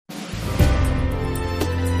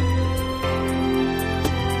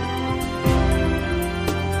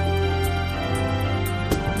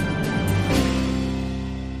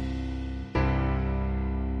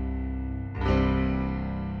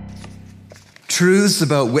Truths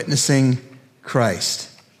about witnessing Christ.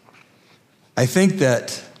 I think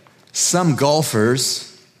that some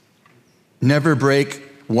golfers never break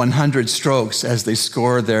 100 strokes as they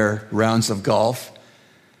score their rounds of golf.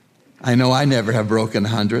 I know I never have broken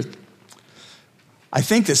 100. I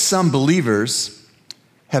think that some believers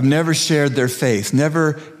have never shared their faith,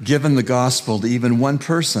 never given the gospel to even one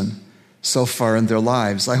person so far in their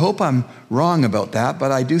lives. I hope I'm wrong about that,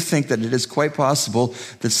 but I do think that it is quite possible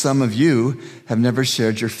that some of you have never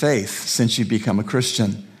shared your faith since you become a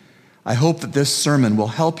Christian. I hope that this sermon will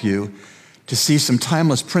help you to see some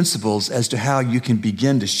timeless principles as to how you can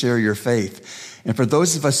begin to share your faith. And for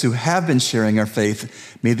those of us who have been sharing our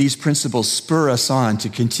faith, may these principles spur us on to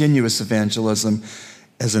continuous evangelism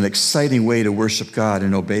as an exciting way to worship God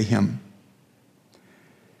and obey Him.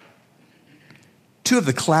 Two of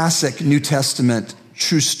the classic New Testament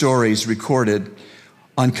true stories recorded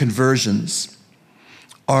on conversions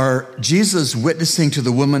are Jesus witnessing to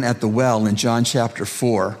the woman at the well in John chapter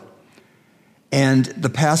 4, and the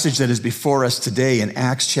passage that is before us today in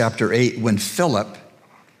Acts chapter 8, when Philip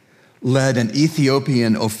led an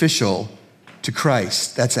Ethiopian official to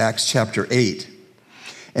Christ. That's Acts chapter 8.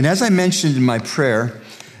 And as I mentioned in my prayer,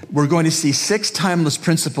 we're going to see 6 timeless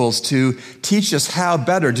principles to teach us how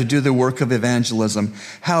better to do the work of evangelism,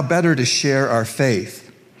 how better to share our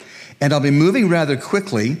faith. And I'll be moving rather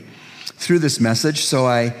quickly through this message, so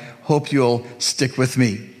I hope you'll stick with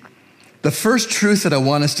me. The first truth that I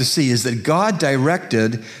want us to see is that God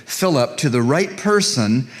directed Philip to the right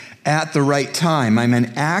person at the right time. I'm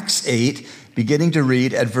in Acts 8, beginning to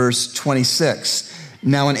read at verse 26.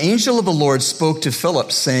 Now an angel of the Lord spoke to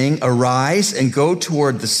Philip, saying, "Arise and go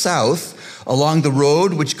toward the south along the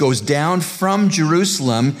road which goes down from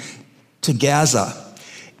Jerusalem to Gaza.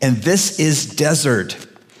 And this is desert."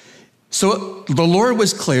 So the Lord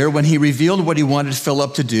was clear when He revealed what He wanted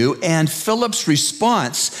Philip to do, and Philip's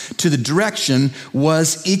response to the direction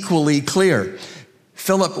was equally clear.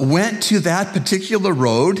 Philip went to that particular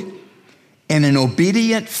road, and in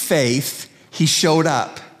obedient faith, he showed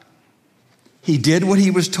up. He did what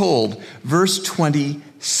he was told. Verse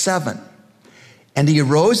 27. And he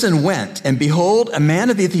arose and went, and behold, a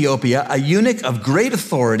man of Ethiopia, a eunuch of great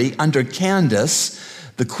authority under Candace,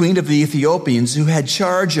 the queen of the Ethiopians, who had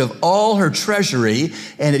charge of all her treasury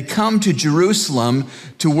and had come to Jerusalem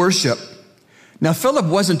to worship. Now, Philip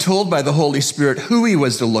wasn't told by the Holy Spirit who he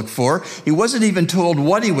was to look for. He wasn't even told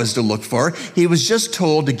what he was to look for. He was just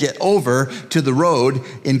told to get over to the road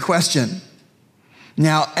in question.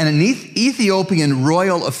 Now, an Ethiopian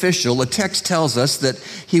royal official, the text tells us that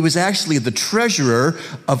he was actually the treasurer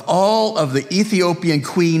of all of the Ethiopian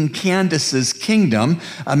Queen Candace's kingdom,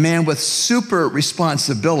 a man with super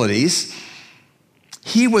responsibilities.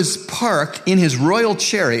 He was parked in his royal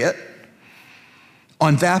chariot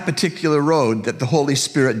on that particular road that the Holy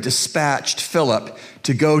Spirit dispatched Philip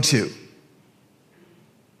to go to.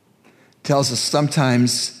 Tells us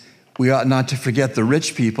sometimes we ought not to forget the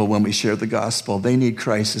rich people when we share the gospel. They need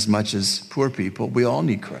Christ as much as poor people. We all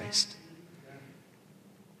need Christ.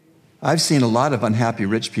 I've seen a lot of unhappy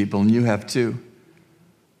rich people, and you have too,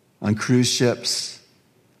 on cruise ships,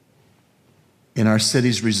 in our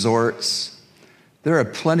city's resorts. There are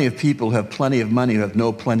plenty of people who have plenty of money who have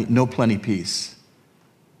no plenty peace.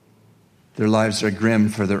 Their lives are grim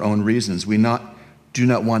for their own reasons. We do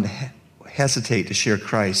not want to hesitate to share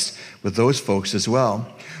Christ with those folks as well.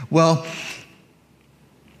 Well,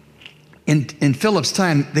 in Philip's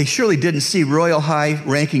time, they surely didn't see royal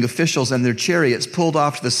high-ranking officials and their chariots pulled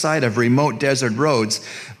off to the side of remote desert roads.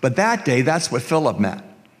 But that day, that's what Philip met.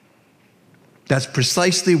 That's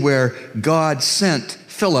precisely where God sent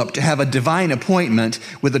Philip to have a divine appointment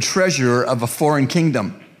with the treasurer of a foreign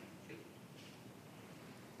kingdom.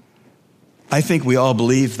 I think we all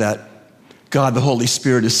believe that God, the Holy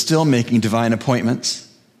Spirit, is still making divine appointments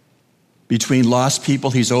between lost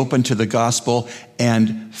people He's open to the gospel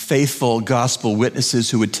and faithful gospel witnesses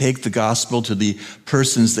who would take the gospel to the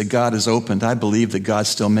persons that God has opened. I believe that God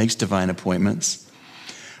still makes divine appointments.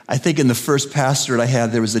 I think in the first pastorate I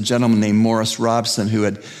had, there was a gentleman named Morris Robson who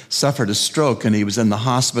had suffered a stroke, and he was in the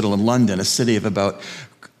hospital in London, a city of about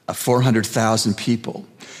 400,000 people.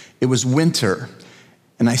 It was winter.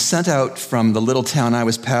 And I sent out from the little town I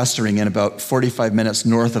was pastoring in about 45 minutes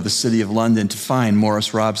north of the city of London to find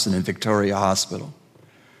Morris Robson in Victoria Hospital.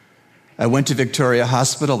 I went to Victoria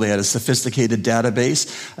Hospital. They had a sophisticated database.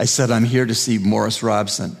 I said, "I'm here to see Morris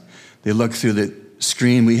Robson." They looked through the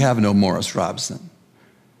screen. "We have no Morris Robson.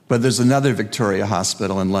 But there's another Victoria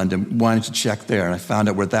Hospital in London. Why don't you check there?" And I found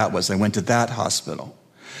out where that was. I went to that hospital.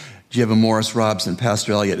 "Do you have a Morris Robson?"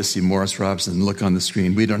 "Pastor Elliott to see Morris Robson." Look on the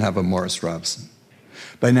screen. "We don't have a Morris Robson."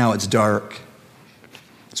 By now it's dark.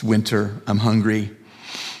 It's winter. I'm hungry.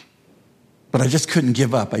 But I just couldn't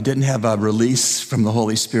give up. I didn't have a release from the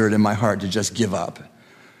Holy Spirit in my heart to just give up.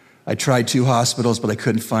 I tried 2 hospitals, but I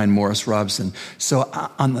couldn't find Morris Robson. So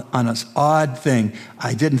on an odd thing,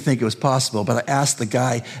 I didn't think it was possible, but I asked the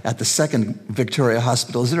guy at the 2nd Victoria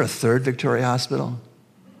Hospital, is there a 3rd Victoria Hospital?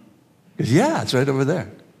 He goes, yeah, it's right over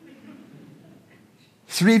there.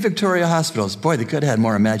 3 Victoria hospitals. Boy, they could have had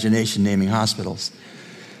more imagination naming hospitals.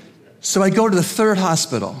 So I go to the 3rd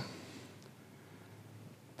hospital.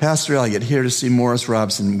 Pastor Elliott, here to see Morris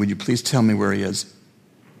Robson. Would you please tell me where he is?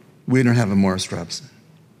 We don't have a Morris Robson.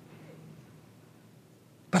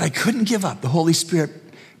 But I couldn't give up. The Holy Spirit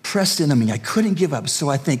pressed into me. I couldn't give up. So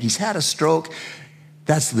I think he's had a stroke.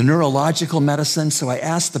 That's the neurological medicine. So I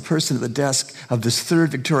asked the person at the desk of this 3rd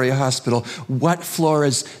Victoria Hospital, what floor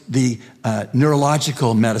is the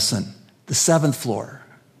neurological medicine? The 7th floor.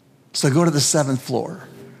 So I go to the 7th floor.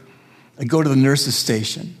 I go to the nurse's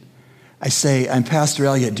station. I say, I'm Pastor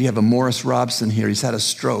Elliott. Do you have a Morris Robson here? He's had a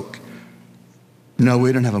stroke. No,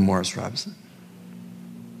 we don't have a Morris Robson.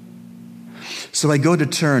 So I go to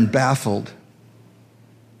turn, baffled.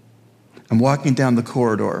 I'm walking down the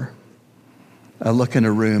corridor. I look in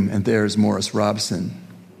a room, and there's Morris Robson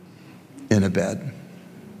in a bed.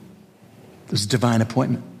 There's a divine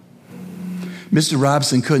appointment. Mr.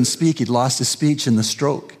 Robson couldn't speak. He'd lost his speech in the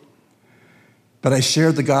stroke. But I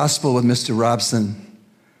shared the gospel with Mr. Robson,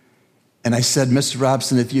 and I said, Mr.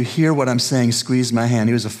 Robson, if you hear what I'm saying, squeeze my hand.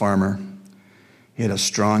 He was a farmer. He had a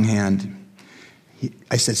strong hand.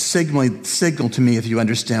 I said, signal to me if you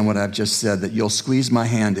understand what I've just said, that you'll squeeze my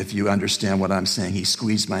hand if you understand what I'm saying. He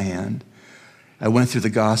squeezed my hand. I went through the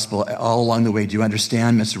gospel all along the way. Do you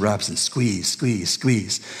understand, Mr. Robson? Squeeze, squeeze,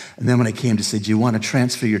 squeeze. And then when I came to say, do you want to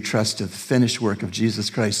transfer your trust to the finished work of Jesus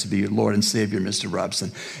Christ to be your Lord and Savior, Mr.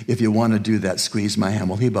 Robson? If you want to do that, squeeze my hand.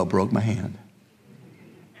 Well, he about broke my hand.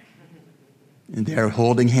 And they're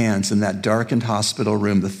holding hands in that darkened hospital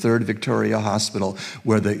room, the 3rd Victoria Hospital,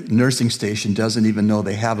 where the nursing station doesn't even know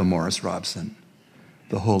they have a Morris Robson.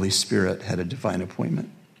 The Holy Spirit had a divine appointment.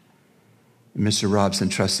 Mr. Robson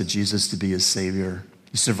trusted Jesus to be his Savior.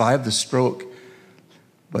 He survived the stroke,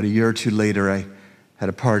 but a year or 2 later, I had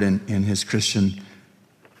a part in his Christian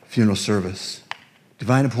funeral service.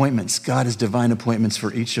 Divine appointments. God has divine appointments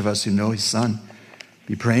for each of us who know his Son.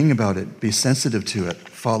 Be praying about it. Be sensitive to it.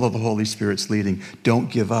 Follow the Holy Spirit's leading.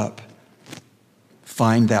 Don't give up.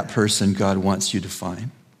 Find that person God wants you to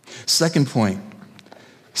find. Second point,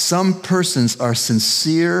 some persons are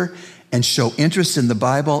sincere and show interest in the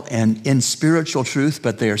Bible and in spiritual truth,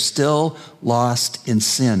 but they are still lost in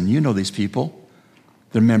sin. You know these people.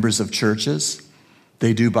 They're members of churches.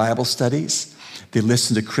 They do Bible studies. They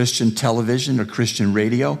listen to Christian television or Christian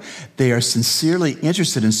radio. They are sincerely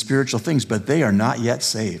interested in spiritual things, but they are not yet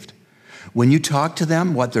saved. When you talk to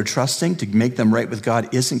them, what they're trusting to make them right with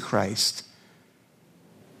God isn't Christ.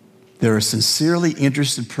 There are sincerely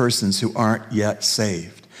interested persons who aren't yet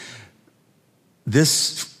saved.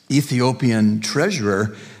 This Ethiopian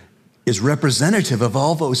treasurer is representative of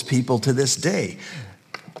all those people to this day.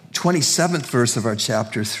 27th verse of our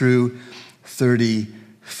chapter through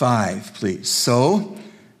 35, please. So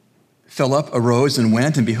Philip arose and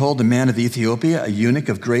went, and behold, a man of Ethiopia, a eunuch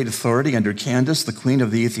of great authority under Candace, the queen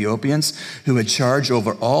of the Ethiopians, who had charge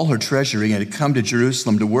over all her treasury and had come to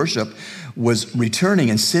Jerusalem to worship, was returning,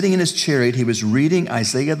 and sitting in his chariot, he was reading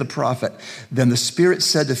Isaiah the prophet. Then the Spirit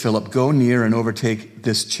said to Philip, go near and overtake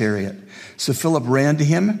this chariot. So Philip ran to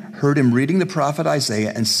him, heard him reading the prophet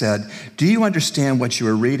Isaiah, and said, do you understand what you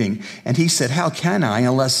are reading? And he said, how can I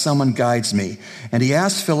unless someone guides me? And he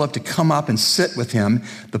asked Philip to come up and sit with him.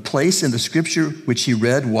 The place in the scripture which he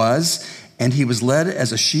read was, and he was led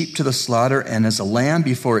as a sheep to the slaughter, and as a lamb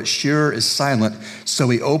before its shearer is silent, so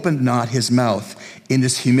he opened not his mouth. In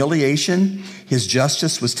his humiliation, his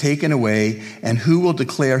justice was taken away, and who will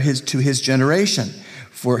declare to his generation?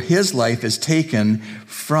 For his life is taken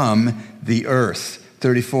from the earth.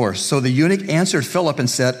 34. So the eunuch answered Philip and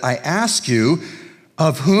said, I ask you,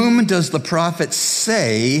 of whom does the prophet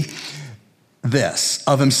say this?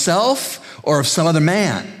 Of himself or of some other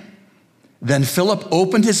man? Then Philip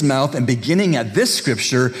opened his mouth and beginning at this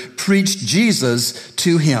scripture, preached Jesus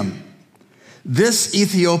to him. This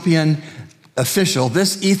Ethiopian official,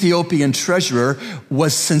 this Ethiopian treasurer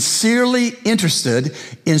was sincerely interested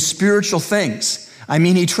in spiritual things. I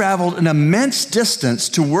mean, he traveled an immense distance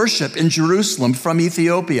to worship in Jerusalem from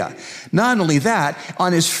Ethiopia. Not only that,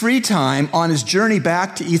 on his free time, on his journey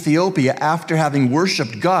back to Ethiopia after having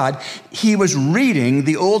worshiped God, he was reading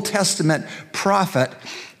the Old Testament prophet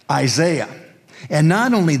Isaiah. And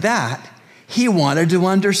not only that, he wanted to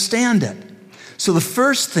understand it. So the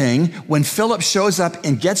first thing, when Philip shows up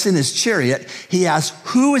and gets in his chariot, he asks,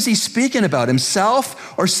 who is he speaking about,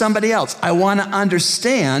 himself or somebody else? I want to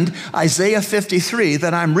understand Isaiah 53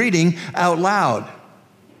 that I'm reading out loud.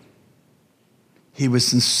 He was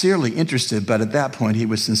sincerely interested, but at that point, he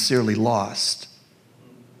was sincerely lost.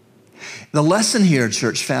 The lesson here,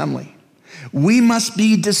 church family, we must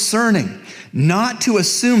be discerning, not to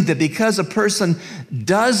assume that because a person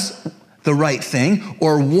does the right thing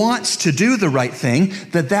or wants to do the right thing,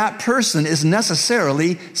 that that person is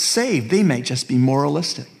necessarily saved. They might just be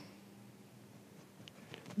moralistic.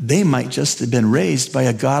 They might just have been raised by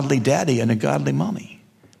a godly daddy and a godly mommy.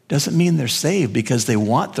 Doesn't mean they're saved because they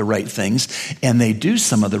want the right things and they do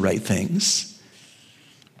some of the right things.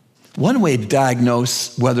 One way to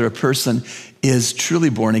diagnose whether a person is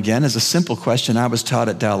truly born again is a simple question I was taught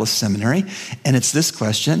at Dallas Seminary, and it's this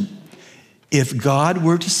question. If God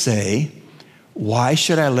were to say, why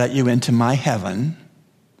should I let you into my heaven,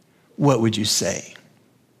 what would you say?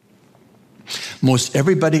 Most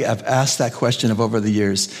everybody I've asked that question of over the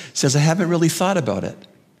years says, I haven't really thought about it.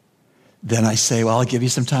 Then I say, well, I'll give you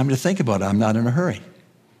some time to think about it. I'm not in a hurry.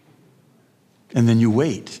 And then you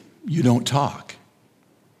wait. You don't talk,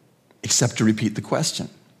 except to repeat the question.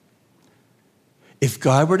 If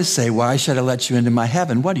God were to say, why should I let you into my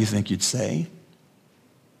heaven, what do you think you'd say?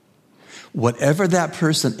 Whatever that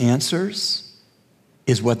person answers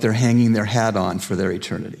is what they're hanging their hat on for their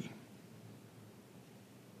eternity.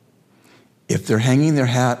 If they're hanging their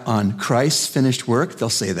hat on Christ's finished work, they'll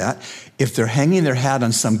say that. If they're hanging their hat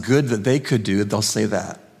on some good that they could do, they'll say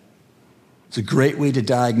that. It's a great way to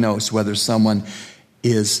diagnose whether someone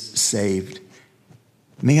is saved.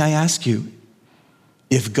 May I ask you,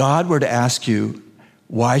 if God were to ask you,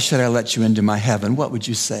 why should I let you into my heaven, what would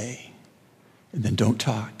you say? And then don't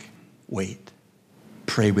talk. Wait.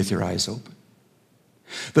 Pray with your eyes open.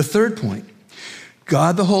 The third point,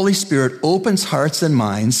 God the Holy Spirit opens hearts and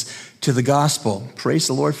minds to the gospel. Praise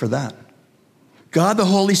the Lord for that. God the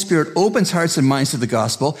Holy Spirit opens hearts and minds to the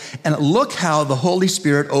gospel. And look how the Holy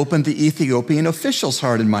Spirit opened the Ethiopian official's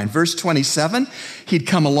heart and mind. Verse 27, he'd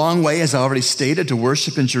come a long way, as I already stated, to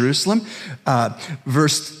worship in Jerusalem.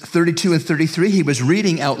 Verse 32 and 33, he was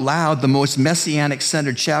reading out loud the most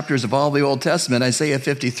messianic-centered chapters of all the Old Testament, Isaiah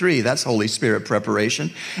 53, that's Holy Spirit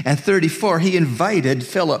preparation. And 34, he invited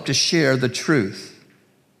Philip to share the truth.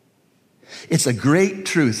 It's a great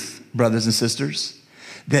truth, brothers and sisters,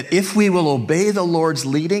 that if we will obey the Lord's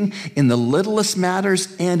leading in the littlest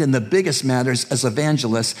matters and in the biggest matters as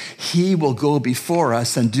evangelists, he will go before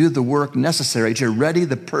us and do the work necessary to ready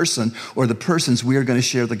the person or the persons we are going to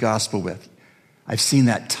share the gospel with. I've seen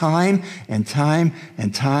that time and time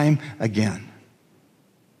and time again.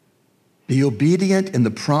 Be obedient in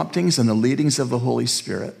the promptings and the leadings of the Holy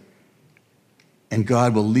Spirit, and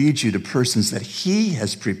God will lead you to persons that he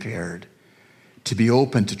has prepared to be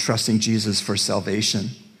open to trusting Jesus for salvation.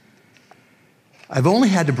 I've only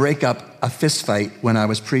had to break up a fist fight when I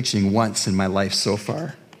was preaching once in my life so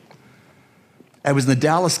far. I was in the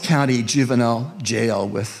Dallas County Juvenile Jail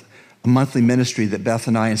with a monthly ministry that Beth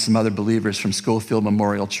and I and some other believers from Schofield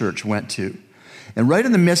Memorial Church went to. And right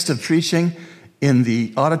in the midst of preaching in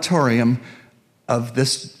the auditorium of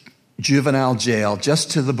this juvenile jail, just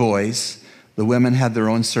to the boys, the women had their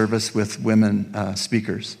own service with women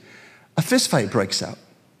speakers, a fist fight breaks out.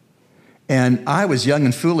 And I was young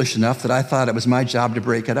and foolish enough that I thought it was my job to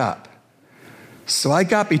break it up. So I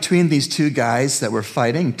got between these two guys that were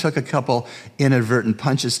fighting, took a couple inadvertent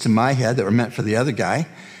punches to my head that were meant for the other guy.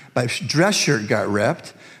 My dress shirt got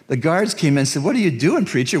ripped. The guards came in and said, "What are you doing,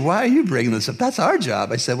 preacher? Why are you bringing this up?" "That's our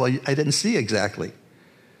job." I said, "Well, I didn't see exactly."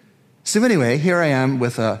 So anyway, here I am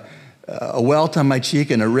with a welt on my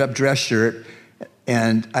cheek and a ripped dress shirt.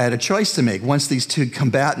 And I had a choice to make. Once these two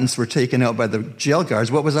combatants were taken out by the jail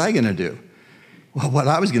guards, what was I going to do? Well, what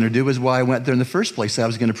I was going to do was why I went there in the first place. I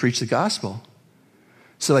was going to preach the gospel.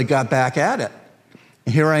 So I got back at it.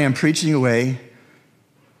 And here I am preaching away,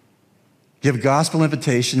 give a gospel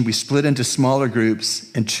invitation. We split into smaller groups,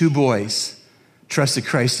 and two boys trusted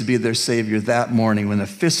Christ to be their Savior that morning when a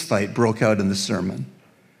fist fight broke out in the sermon.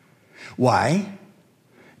 Why?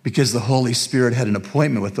 Because the Holy Spirit had an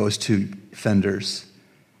appointment with those two offenders,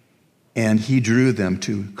 and he drew them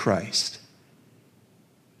to Christ.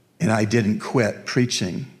 And I didn't quit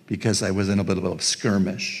preaching because I was in a little bit of a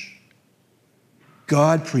skirmish.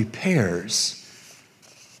 God prepares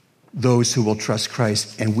those who will trust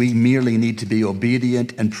Christ, and we merely need to be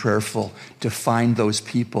obedient and prayerful to find those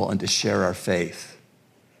people and to share our faith.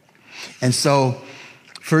 And so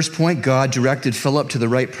First point, God directed Philip to the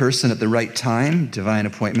right person at the right time, divine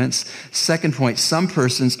appointments. Second point, some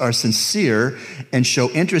persons are sincere and show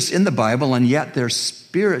interest in the Bible, and yet they're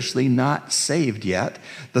spiritually not saved yet.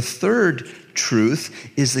 The third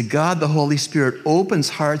truth is that God, the Holy Spirit, opens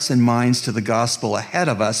hearts and minds to the gospel ahead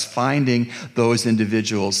of us, finding those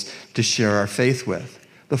individuals to share our faith with.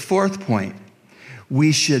 The fourth point,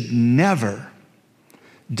 we should never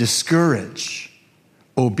discourage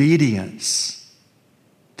obedience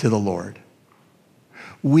to the Lord.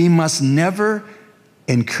 We must never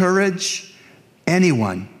encourage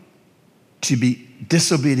anyone to be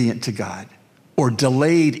disobedient to God or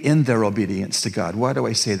delayed in their obedience to God. Why do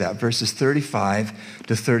I say that? Verses 35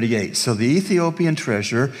 to 38. So the Ethiopian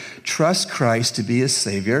treasurer trusts Christ to be his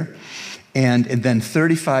Savior. And then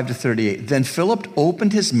 35 to 38. Then Philip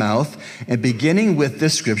opened his mouth and beginning with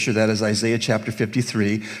this scripture, that is Isaiah chapter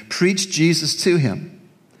 53, preached Jesus to him.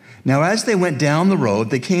 Now as they went down the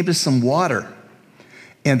road, they came to some water.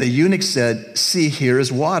 And the eunuch said, "See, here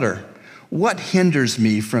is water. What hinders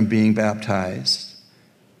me from being baptized?"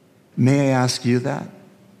 May I ask you that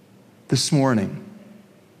this morning?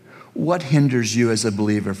 What hinders you as a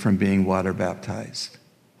believer from being water baptized?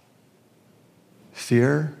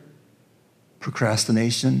 Fear?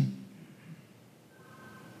 Procrastination?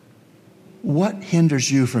 What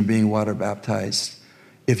hinders you from being water baptized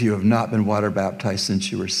if you have not been water baptized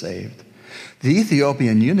since you were saved? The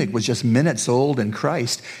Ethiopian eunuch was just minutes old in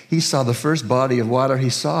Christ. He saw the first body of water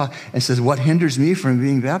he saw and says, "What hinders me from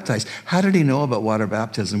being baptized?" How did he know about water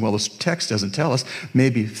baptism? Well, the text doesn't tell us.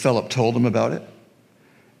 Maybe Philip told him about it.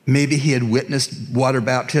 Maybe he had witnessed water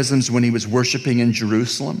baptisms when he was worshiping in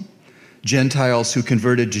Jerusalem. Gentiles who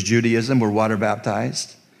converted to Judaism were water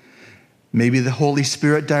baptized. Maybe the Holy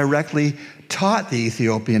Spirit directly taught the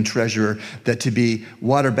Ethiopian treasurer that to be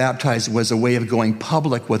water baptized was a way of going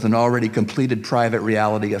public with an already completed private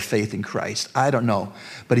reality of faith in Christ. I don't know.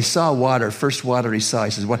 But he saw water, first water he saw.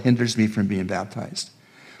 He says, "What hinders me from being baptized?"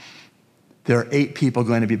 There are 8 people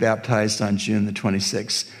going to be baptized on June the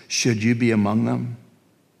 26th. Should you be among them?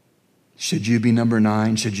 Should you be number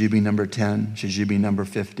 9? Should you be number 10? Should you be number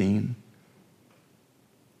 15?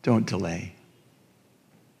 Don't delay.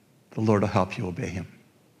 The Lord will help you obey him.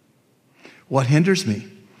 What hinders me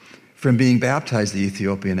from being baptized, the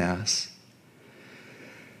Ethiopian asks.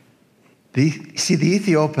 The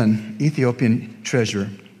Ethiopian treasurer,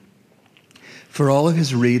 for all of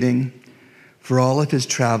his reading, for all of his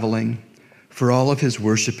traveling, for all of his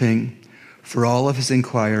worshiping, for all of his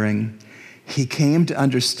inquiring, he came to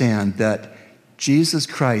understand that Jesus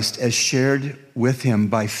Christ, as shared with him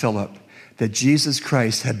by Philip, that Jesus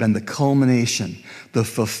Christ had been the culmination, the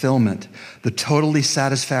fulfillment, the totally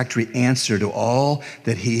satisfactory answer to all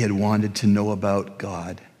that he had wanted to know about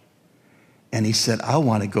God. And he said, I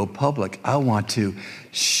want to go public. I want to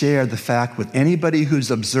share the fact with anybody who's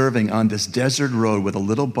observing on this desert road with a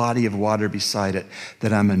little body of water beside it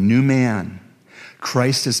that I'm a new man.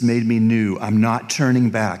 Christ has made me new. I'm not turning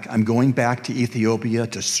back. I'm going back to Ethiopia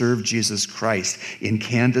to serve Jesus Christ in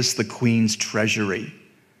Candace the Queen's treasury.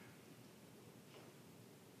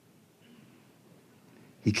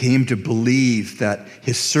 He came to believe that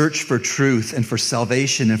his search for truth and for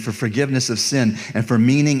salvation and for forgiveness of sin and for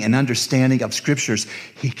meaning and understanding of scriptures,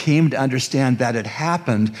 he came to understand that it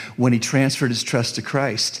happened when he transferred his trust to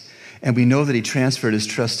Christ. And we know that he transferred his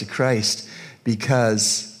trust to Christ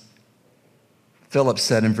because Philip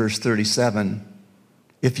said in verse 37,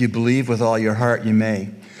 "If you believe with all your heart, you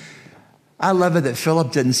may." I love it that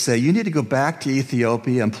Philip didn't say, you need to go back to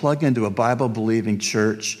Ethiopia and plug into a Bible-believing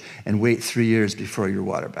church and wait 3 years before you're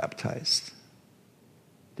water baptized.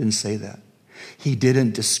 Didn't say that. He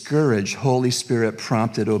didn't discourage Holy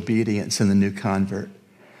Spirit-prompted obedience in the new convert.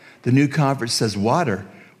 The new convert says, water,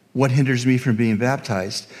 what hinders me from being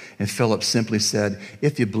baptized? And Philip simply said,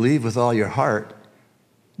 if you believe with all your heart,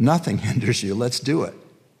 nothing hinders you. Let's do it.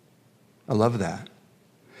 I love that.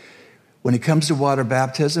 When it comes to water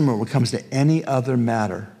baptism or when it comes to any other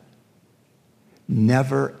matter,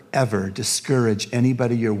 never, ever discourage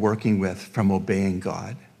anybody you're working with from obeying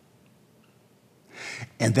God.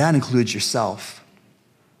 And that includes yourself.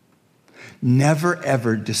 Never,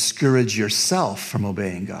 ever discourage yourself from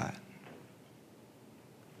obeying God.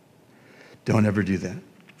 Don't ever do that.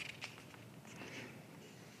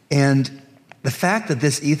 And the fact that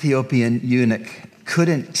this Ethiopian eunuch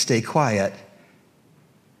couldn't stay quiet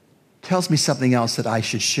tells me something else that I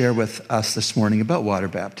should share with us this morning about water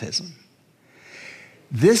baptism.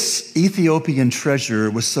 This Ethiopian treasurer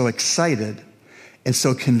was so excited and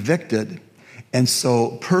so convicted and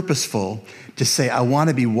so purposeful to say, I want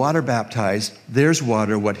to be water baptized. There's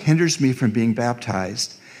water. What hinders me from being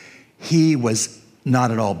baptized? He was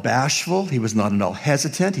not at all bashful. He was not at all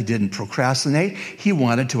hesitant. He didn't procrastinate. He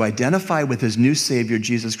wanted to identify with his new Savior,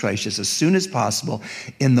 Jesus Christ, just as soon as possible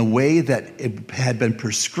in the way that it had been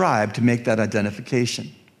prescribed to make that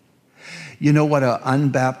identification. You know what an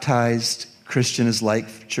unbaptized Christian is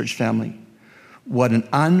like, church family? What an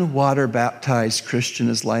unwater baptized Christian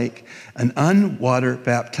is like? An unwater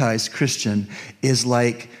baptized Christian is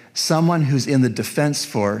like someone who's in the defense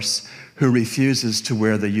force who refuses to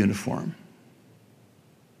wear the uniform.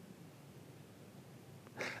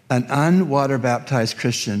 An unwater baptized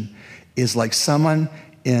Christian is like someone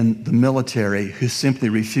in the military who simply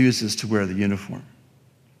refuses to wear the uniform.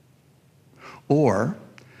 Or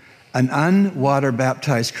an unwater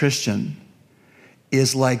baptized Christian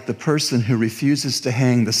is like the person who refuses to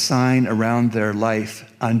hang the sign around their life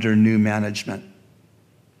under new management.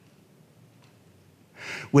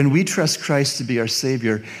 When we trust Christ to be our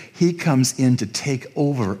Savior, He comes in to take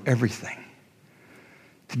over everything,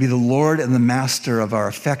 to be the Lord and the master of our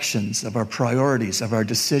affections, of our priorities, of our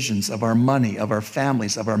decisions, of our money, of our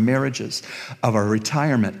families, of our marriages, of our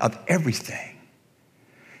retirement, of everything.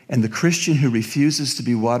 And the Christian who refuses to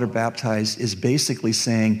be water baptized is basically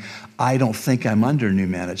saying, I don't think I'm under new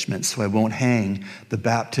management, so I won't hang the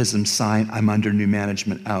baptism sign, I'm under new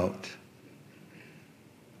management, out.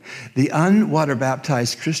 The unwater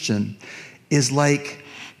baptized Christian is like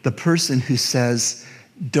the person who says,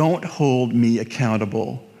 don't hold me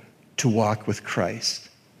accountable to walk with Christ.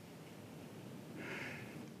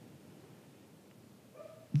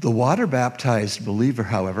 The water baptized believer,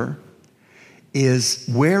 however, is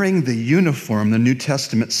wearing the uniform the New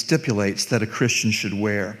Testament stipulates that a Christian should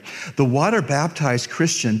wear. The water baptized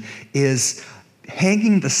Christian is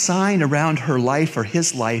hanging the sign around her life or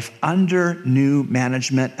his life under new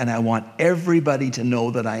management, and I want everybody to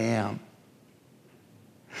know that I am.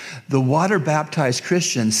 The water baptized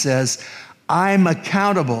Christian says, I'm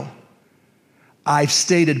accountable. I've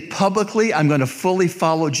stated publicly I'm going to fully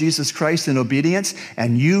follow Jesus Christ in obedience,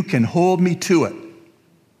 and you can hold me to it.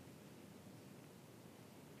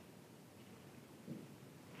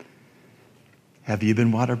 Have you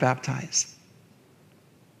been water baptized?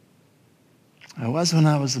 I was when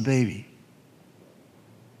I was a baby.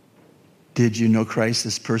 Did you know Christ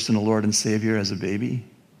as personal Lord and Savior as a baby?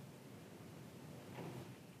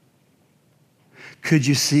 Could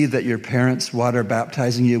you see that your parents water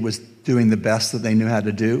baptizing you was doing the best that they knew how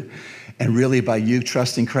to do? And really by you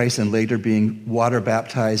trusting Christ and later being water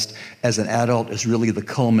baptized as an adult is really the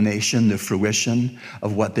culmination, the fruition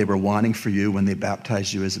of what they were wanting for you when they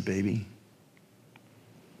baptized you as a baby?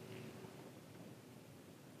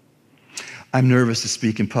 I'm nervous to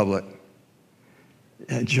speak in public.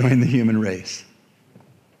 Join the human race.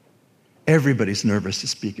 Everybody's nervous to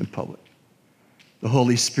speak in public. The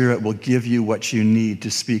Holy Spirit will give you what you need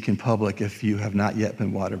to speak in public if you have not yet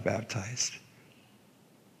been water baptized.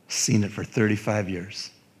 Seen it for 35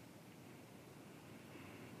 years.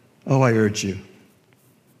 Oh, I urge you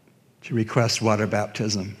to request water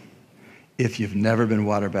baptism. If you've never been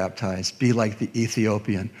water baptized, be like the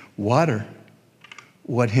Ethiopian. Water.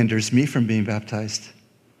 What hinders me from being baptized?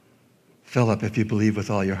 Philip, if you believe with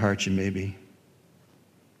all your heart, you may be.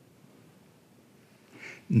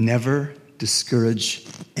 Never discourage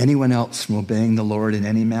anyone else from obeying the Lord in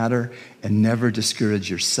any matter, and never discourage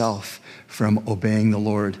yourself from obeying the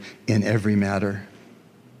Lord in every matter.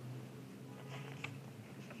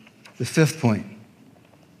 The fifth point,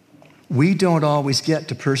 we don't always get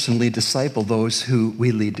to personally disciple those who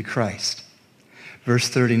we lead to Christ. Verse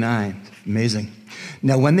 39, amazing.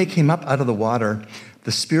 Now, when they came up out of the water,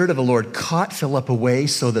 the Spirit of the Lord caught Philip away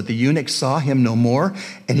so that the eunuch saw him no more,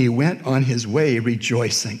 and he went on his way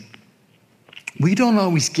rejoicing. We don't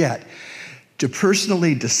always get to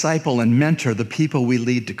personally disciple and mentor the people we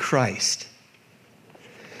lead to Christ.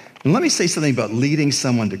 And let me say something about leading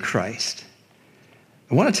someone to Christ.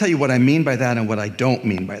 I want to tell you what I mean by that and what I don't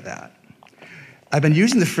mean by that. I've been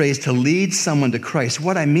using the phrase to lead someone to Christ.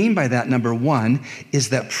 What I mean by that, number one, is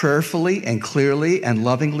that prayerfully and clearly and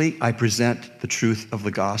lovingly I present the truth of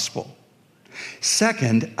the gospel.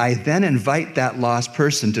 Second, I then invite that lost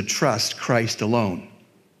person to trust Christ alone.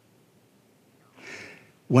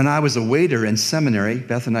 When I was a waiter in seminary,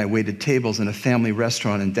 Beth and I waited tables in a family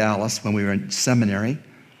restaurant in Dallas when we were in seminary.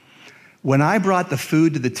 When I brought the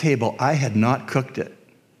food to the table, I had not cooked it.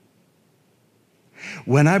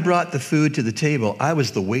 When I brought the food to the table, I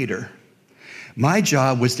was the waiter. My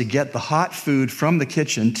job was to get the hot food from the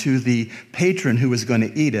kitchen to the patron who was going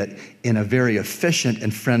to eat it in a very efficient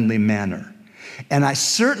and friendly manner. And I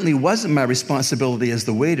certainly wasn't my responsibility as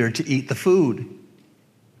the waiter to eat the food.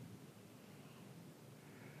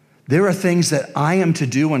 There are things that I am to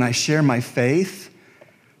do when I share my faith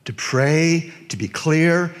to pray, to be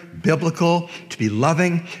clear, biblical, to be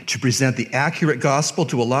loving, to present the accurate gospel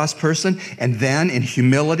to a lost person, and then in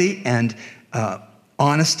humility and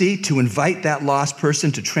honesty to invite that lost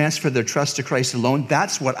person to transfer their trust to Christ alone.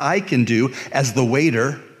 That's what I can do as the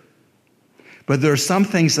waiter. But there are some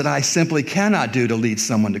things that I simply cannot do to lead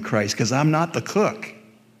someone to Christ because I'm not the cook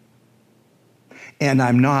and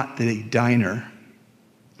I'm not the diner.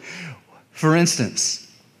 For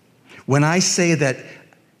instance, when I say that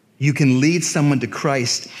you can lead someone to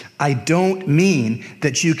Christ, I don't mean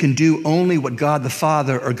that you can do only what God the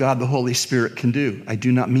Father or God the Holy Spirit can do. I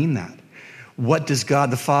do not mean that. What does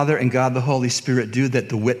God the Father and God the Holy Spirit do that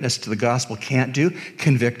the witness to the gospel can't do?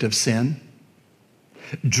 Convict of sin,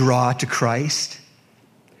 draw to Christ,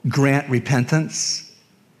 grant repentance,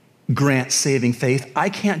 grant saving faith. I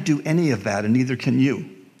can't do any of that, and neither can you.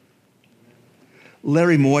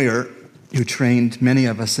 Larry Moyer, who trained many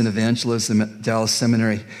of us in evangelism at Dallas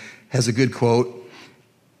Seminary, has a good quote.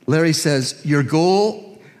 Larry says, "Your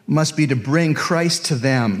goal must be to bring Christ to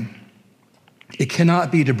them. It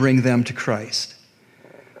cannot be to bring them to Christ.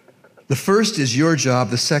 The first is your job,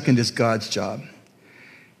 the second is God's job.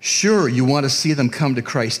 Sure, you want to see them come to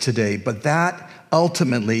Christ today, but that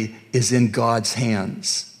ultimately is in God's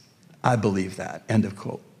hands." I believe that, end of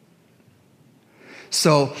quote.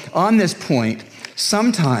 So on this point,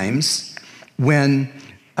 sometimes when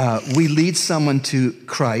we lead someone to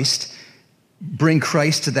Christ, bring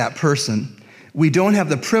Christ to that person, we don't have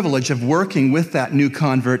the privilege of working with that new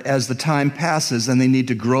convert as the time passes and they need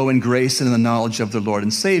to grow in grace and in the knowledge of their Lord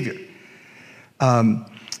and Savior.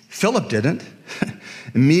 Philip didn't.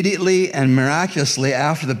 Immediately and miraculously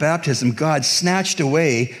after the baptism, God snatched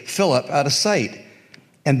away Philip out of sight.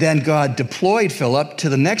 And then God deployed Philip to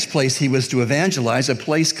the next place he was to evangelize, a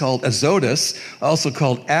place called Azotus, also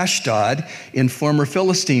called Ashdod, in former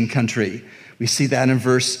Philistine country. We see that in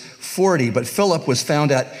verse 40. But Philip was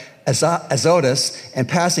found at Azotus, and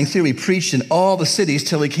passing through, he preached in all the cities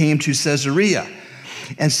till he came to Caesarea.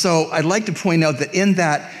 And so I'd like to point out that in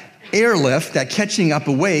that airlift, that catching up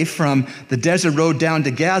away from the desert road down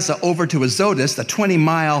to Gaza over to Azotus, the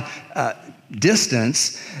 20-mile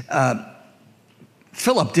distance,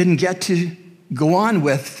 Philip didn't get to go on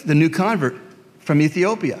with the new convert from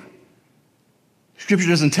Ethiopia. Scripture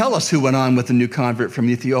doesn't tell us who went on with the new convert from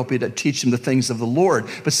Ethiopia to teach him the things of the Lord,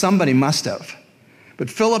 but somebody must have. But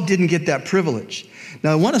Philip didn't get that privilege.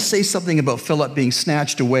 Now, I want to say something about Philip being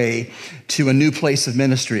snatched away to a new place of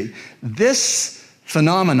ministry. This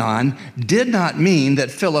phenomenon did not mean that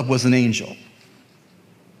Philip was an angel.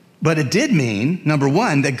 But it did mean, number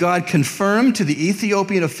one, that God confirmed to the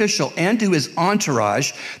Ethiopian official and to his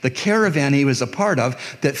entourage, the caravan he was a part of,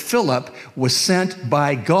 that Philip was sent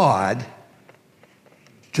by God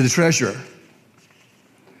to the treasurer.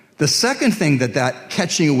 The second thing that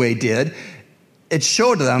catching away did, it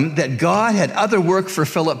showed them that God had other work for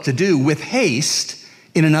Philip to do with haste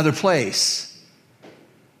in another place.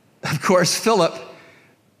 Of course, Philip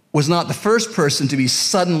was not the first person to be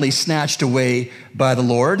suddenly snatched away by the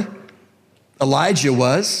Lord. Elijah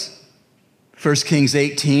was, 1 Kings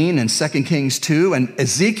 18 and 2 Kings 2, and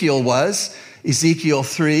Ezekiel was, Ezekiel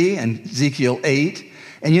 3 and Ezekiel 8.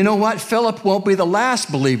 And you know what? Philip won't be the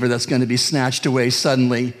last believer that's going to be snatched away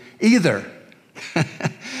suddenly either.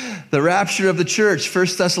 The rapture of the church, 1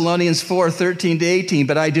 Thessalonians 4, 13 to 18.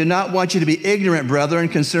 But I do not want you to be ignorant, brethren,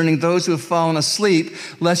 concerning those who have fallen asleep,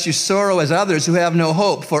 lest you sorrow as others who have no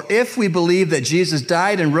hope. For if we believe that Jesus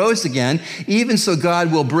died and rose again, even so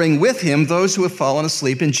God will bring with him those who have fallen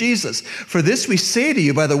asleep in Jesus. For this we say to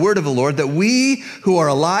you by the word of the Lord, that we who are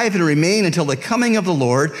alive and remain until the coming of the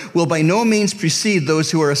Lord will by no means precede those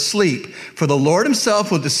who are asleep. For the Lord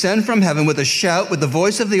himself will descend from heaven with a shout, with the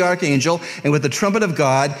voice of the archangel, and with the trumpet of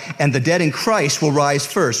God, and the dead in Christ will rise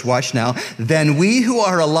first. Watch now. Then we who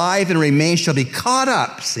are alive and remain shall be caught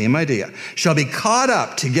up, same idea, shall be caught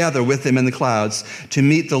up together with them in the clouds to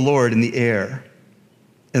meet the Lord in the air.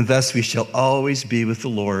 And thus we shall always be with the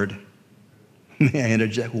Lord. May I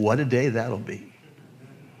interject? What a day that'll be.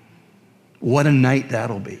 What a night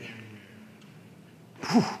that'll be.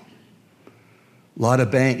 Whew. A lot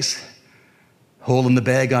of banks holding the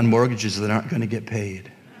bag on mortgages that aren't going to get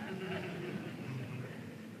paid.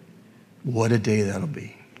 What a day that'll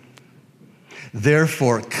be.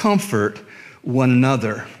 Therefore, comfort one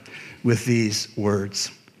another with these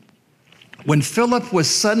words. When Philip was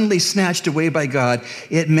suddenly snatched away by God,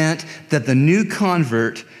 it meant that the new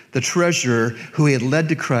convert, the treasurer who he had led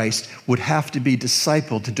to Christ, would have to be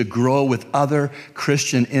discipled to grow with other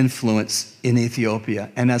Christian influence in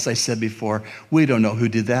Ethiopia. And as I said before, we don't know who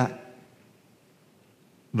did that.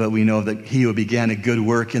 But we know that he who began a good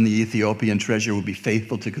work in the Ethiopian treasure will be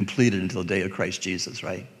faithful to complete it until the day of Christ Jesus,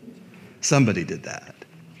 right? Somebody did that.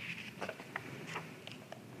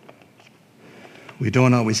 We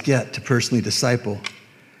don't always get to personally disciple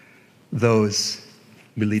those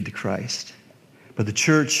we lead to Christ. But the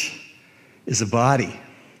church is a body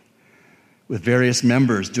with various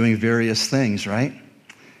members doing various things, right?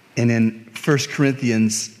 And in 1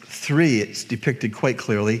 Corinthians 3, it's depicted quite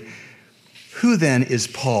clearly. Who then is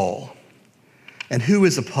Paul? And who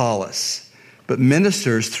is Apollos? But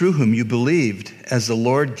ministers through whom you believed, as the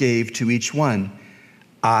Lord gave to each one.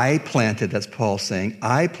 I planted, that's Paul saying,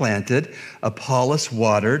 I planted, Apollos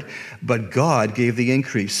watered, but God gave the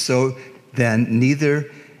increase. So then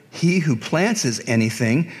neither he who plants is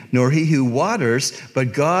anything, nor he who waters,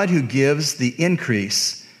 but God who gives the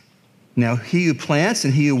increase. Now he who plants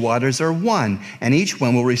and he who waters are one, and each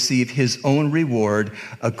one will receive his own reward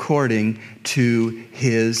according to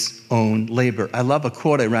his own labor. I love a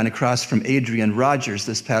quote I ran across from Adrian Rogers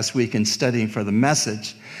this past week in studying for the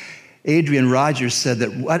message. Adrian Rogers said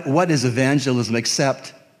that what is evangelism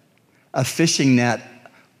except a fishing net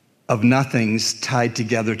of nothings tied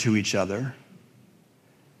together to each other?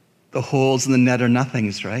 The holes in the net are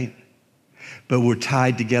nothings, right? But we're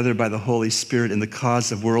tied together by the Holy Spirit in the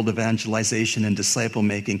cause of world evangelization and disciple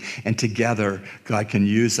making, and together God can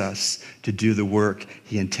use us to do the work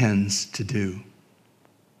he intends to do.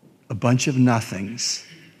 A bunch of nothings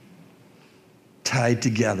tied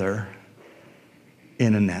together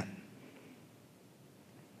in a net.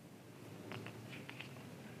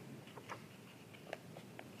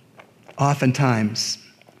 Oftentimes,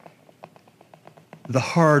 the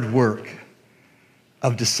hard work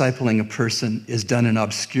of discipling a person is done in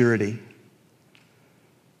obscurity.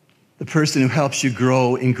 The person who helps you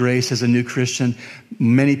grow in grace as a new Christian,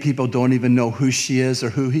 many people don't even know who she is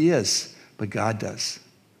or who he is, but God does.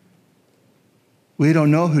 We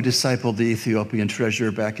don't know who discipled the Ethiopian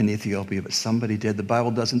treasurer back in Ethiopia, but somebody did. The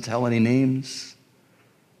Bible doesn't tell any names.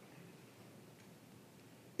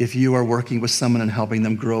 If you are working with someone and helping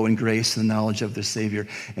them grow in grace and the knowledge of the Savior,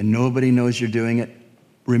 and nobody knows you're doing it,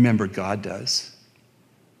 remember God does.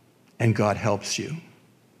 And God helps you.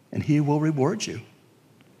 And he will reward you.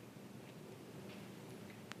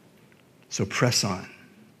 So press on.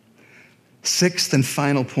 Sixth and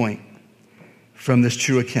final point from this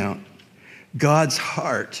true account. God's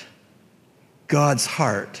heart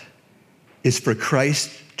is for Christ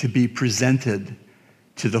to be presented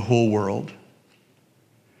to the whole world.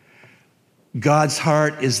 God's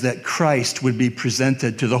heart is that Christ would be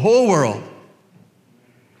presented to the whole world.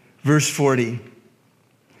 Verse 40.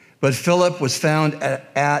 But Philip was found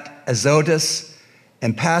at Azotus,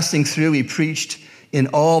 and passing through, he preached in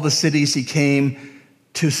all the cities he came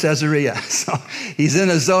to Caesarea. So he's in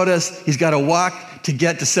Azotus, he's got to walk to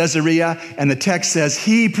get to Caesarea, and the text says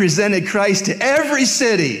he presented Christ to every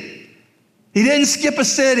city. He didn't skip a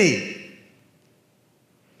city.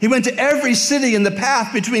 He went to every city in the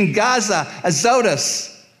path between Gaza,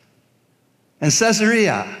 Azotus, and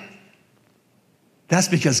Caesarea. That's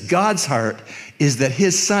because God's heart is that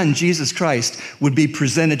his son, Jesus Christ, would be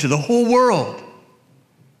presented to the whole world.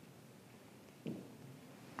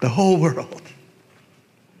 The whole world.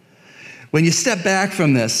 When you step back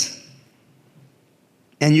from this,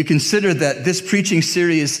 and you consider that this preaching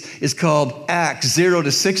series is called Acts 0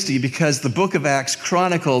 to 60 because the book of Acts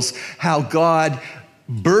chronicles how God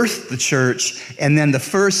birthed the church, and then the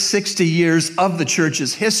first 60 years of the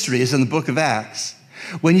church's history is in the book of Acts.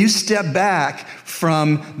 When you step back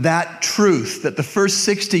from that truth, that the first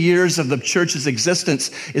 60 years of the church's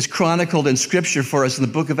existence is chronicled in Scripture for us in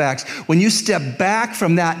the book of Acts, when you step back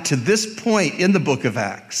from that to this point in the book of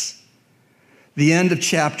Acts, the end of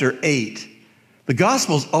chapter 8, the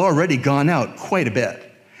gospel's already gone out quite a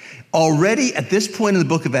bit. Already at this point in the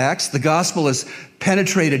book of Acts, the gospel has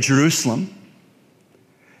penetrated Jerusalem.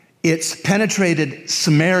 It's penetrated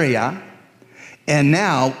Samaria, and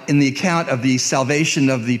now, in the account of the salvation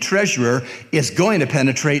of the treasurer, it's going to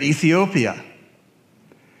penetrate Ethiopia.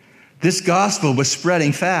 This gospel was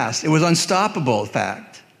spreading fast. It was unstoppable, in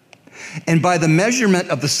fact. And by the measurement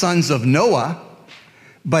of the sons of Noah,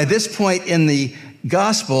 by this point in the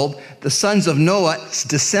gospel, the sons of Noah's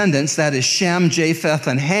descendants, that is Shem, Japheth,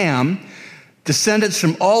 and Ham, descendants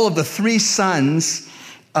from all of the three sons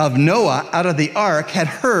of Noah out of the ark, had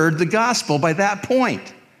heard the gospel by that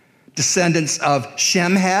point. Descendants of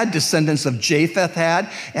Shem had, descendants of Japheth had,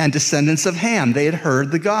 and descendants of Ham. They had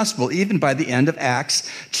heard the gospel, even by the end of Acts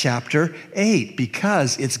chapter 8,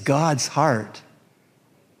 because it's God's heart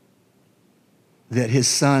that his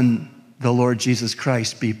son, the Lord Jesus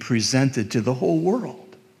Christ, be presented to the whole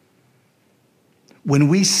world. When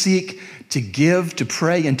we seek to give, to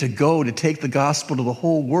pray, and to go, to take the gospel to the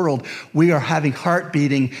whole world, we are having heart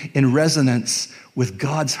beating in resonance with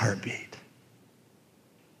God's heartbeat.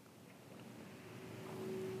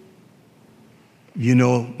 You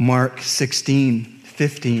know Mark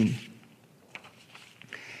 16:15.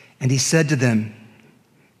 And he said to them,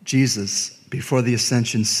 Jesus, before the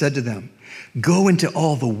ascension, said to them, go into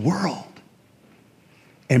all the world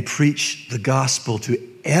and preach the gospel to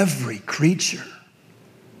every creature.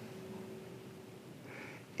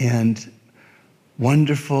 And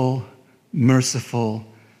wonderful, merciful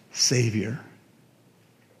Savior,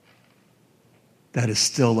 that is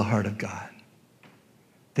still the heart of God.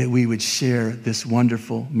 That we would share this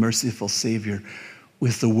wonderful, merciful Savior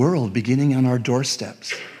with the world, beginning on our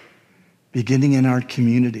doorsteps, beginning in our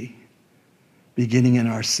community, beginning in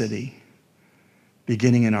our city,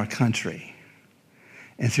 beginning in our country,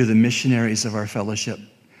 and through the missionaries of our fellowship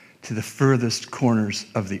to the furthest corners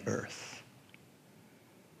of the earth.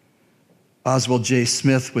 Oswald J.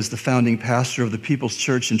 Smith was the founding pastor of the People's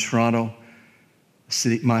Church in Toronto,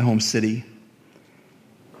 my home city.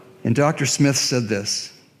 And Dr. Smith said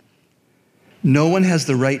this, no one has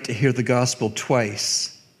the right to hear the gospel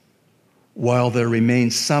twice while there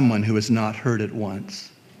remains someone who has not heard it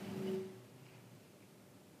once.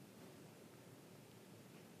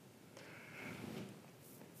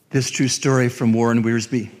 This true story from Warren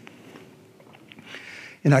Wiersbe.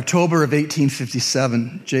 In October of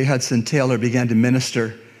 1857, J. Hudson Taylor began to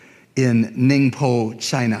minister in Ningpo,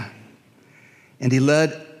 China, and he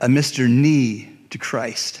led a Mr. Ni to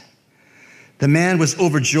Christ. The man was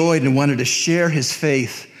overjoyed and wanted to share his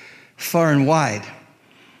faith far and wide.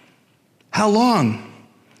 How long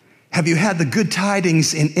have you had the good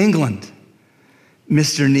tidings in England?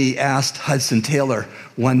 Mr. Ni asked Hudson Taylor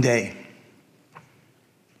one day.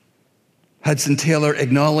 Hudson Taylor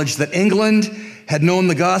acknowledged that England had known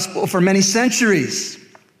the gospel for many centuries.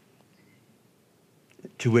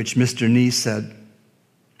 To which Mr. Ni said,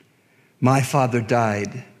 my father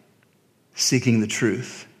died seeking the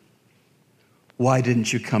truth. Why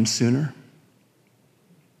didn't you come sooner?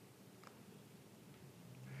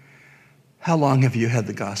 How long have you had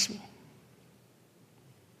the gospel?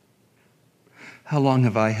 How long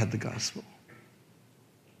have I had the gospel?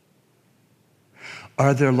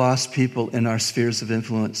 Are there lost people in our spheres of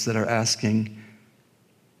influence that are asking,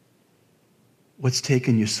 what's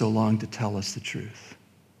taken you so long to tell us the truth?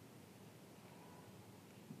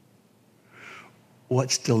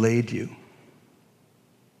 What's delayed you?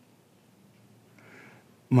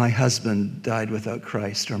 My husband died without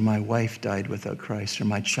Christ, or my wife died without Christ, or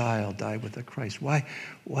my child died without Christ. Why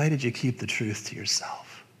did you keep the truth to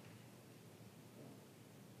yourself?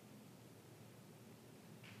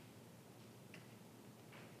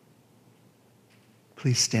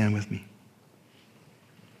 Please stand with me.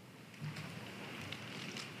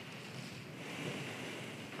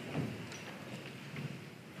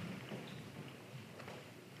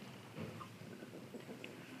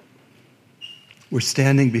 We're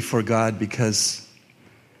standing before God because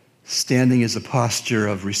standing is a posture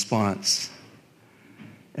of response.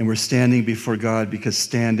 And we're standing before God because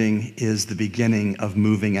standing is the beginning of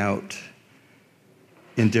moving out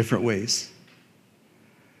in different ways.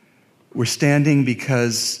 We're standing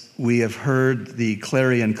because we have heard the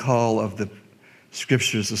clarion call of the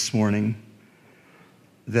scriptures this morning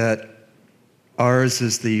that ours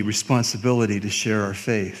is the responsibility to share our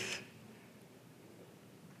faith.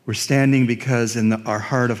 We're standing because in our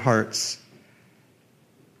heart of hearts,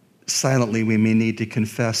 silently we may need to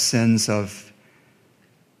confess sins of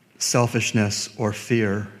selfishness or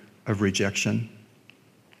fear of rejection.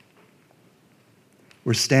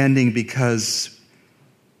 We're standing because,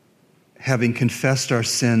 having confessed our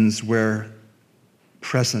sins where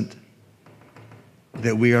present,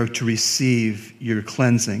 that we are to receive your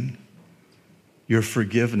cleansing, your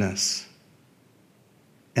forgiveness,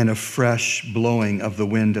 and a fresh blowing of the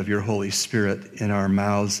wind of your Holy Spirit in our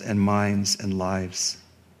mouths and minds and lives.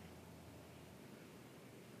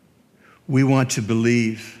 We want to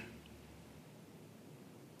believe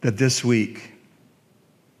that this week,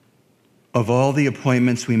 of all the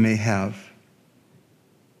appointments we may have,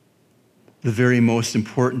 the very most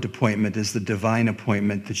important appointment is the divine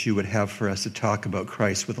appointment that you would have for us to talk about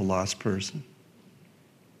Christ with a lost person.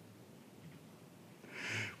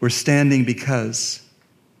 We're standing because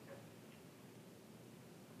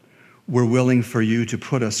we're willing for you to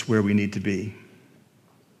put us where we need to be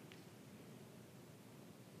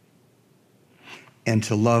and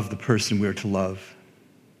to love the person we're to love.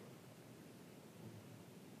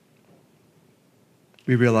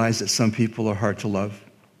 We realize that some people are hard to love.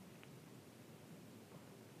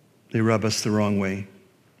 They rub us the wrong way.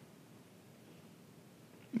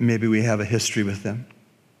 Maybe we have a history with them.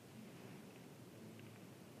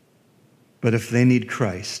 But if they need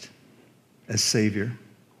Christ as Savior,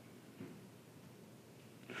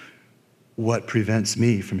 what prevents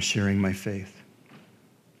me from sharing my faith?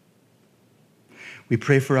 We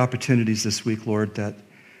pray for opportunities this week, Lord, that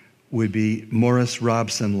would be Morris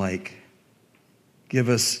Robson-like. Give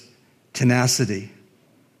us tenacity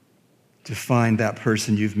to find that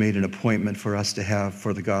person you've made an appointment for us to have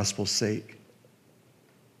for the gospel's sake.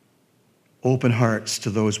 Open hearts to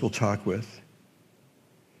those we'll talk with.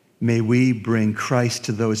 May we bring Christ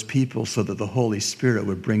to those people so that the Holy Spirit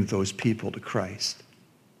would bring those people to Christ.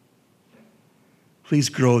 Please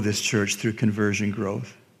grow this church through conversion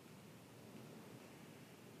growth.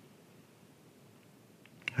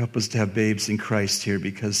 Help us to have babes in Christ here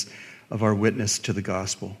because of our witness to the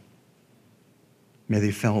gospel. May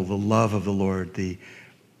they feel the love of the Lord, the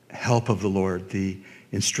help of the Lord, the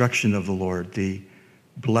instruction of the Lord, the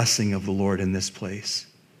blessing of the Lord in this place.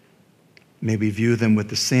 May we view them with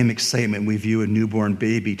the same excitement we view a newborn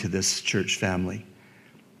baby to this church family.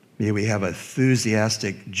 May we have an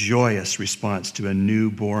enthusiastic, joyous response to a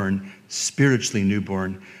newborn, spiritually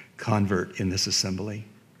newborn convert in this assembly.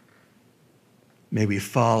 May we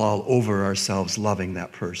fall all over ourselves loving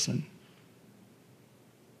that person.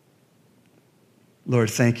 Lord,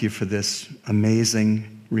 thank you for this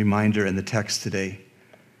amazing reminder in the text today,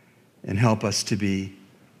 and help us to be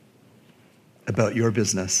about your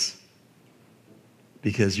business,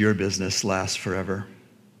 because your business lasts forever.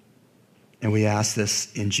 And we ask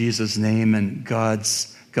this in Jesus' name, and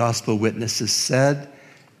God's gospel witnesses said,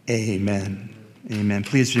 amen. Amen.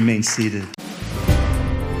 Please remain seated.